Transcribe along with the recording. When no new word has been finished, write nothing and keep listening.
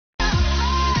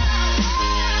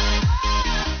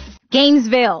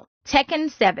Gamesville, Tekken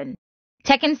 7.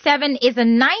 Tekken 7 is the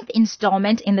ninth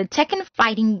installment in the Tekken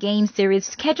fighting game series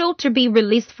scheduled to be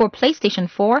released for PlayStation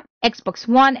 4, Xbox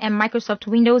One, and Microsoft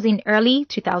Windows in early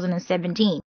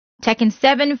 2017. Tekken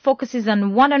 7 focuses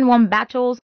on one-on-one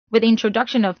battles with the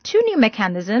introduction of two new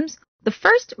mechanisms. The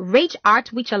first, Rage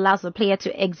Art, which allows the player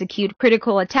to execute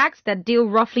critical attacks that deal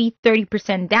roughly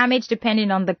 30% damage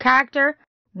depending on the character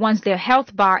once their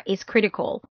health bar is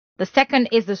critical. The second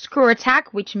is the Screw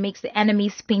Attack, which makes the enemy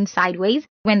spin sideways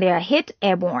when they are hit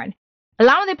airborne,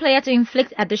 allowing the player to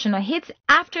inflict additional hits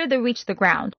after they reach the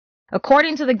ground.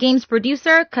 According to the game's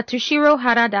producer, Katsushiro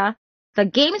Harada, the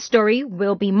game's story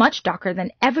will be much darker than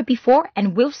ever before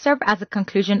and will serve as a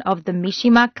conclusion of the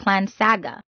Mishima clan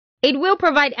saga. It will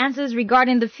provide answers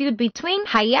regarding the feud between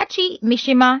Heihachi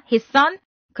Mishima, his son,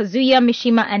 Kazuya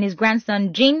Mishima, and his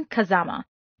grandson Jin Kazama,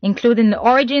 including the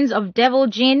origins of Devil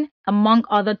Jin, among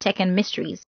other Tekken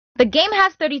mysteries. The game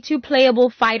has 32 playable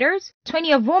fighters,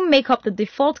 20 of whom make up the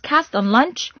default cast on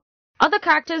launch. Other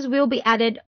characters will be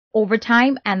added over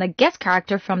time and a guest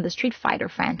character from the Street Fighter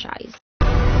franchise.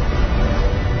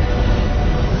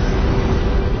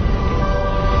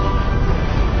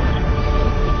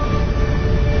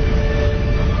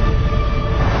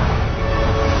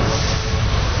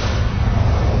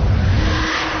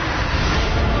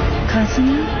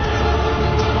 Kazuya?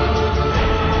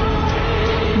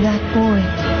 That boy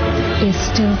is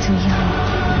still too young,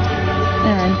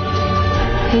 and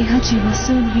Heihachi will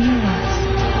soon realize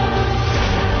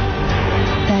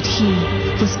that he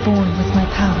was born with my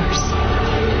powers.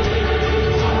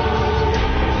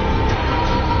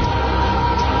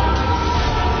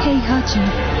 Heihachi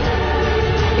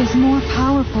is more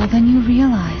powerful than you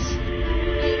realize.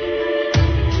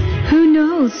 Who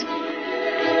knows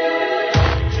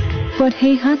what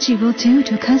Heihachi will do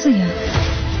to Kazuya,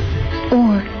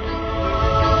 or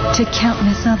to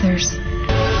countless others.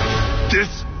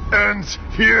 This ends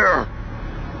here!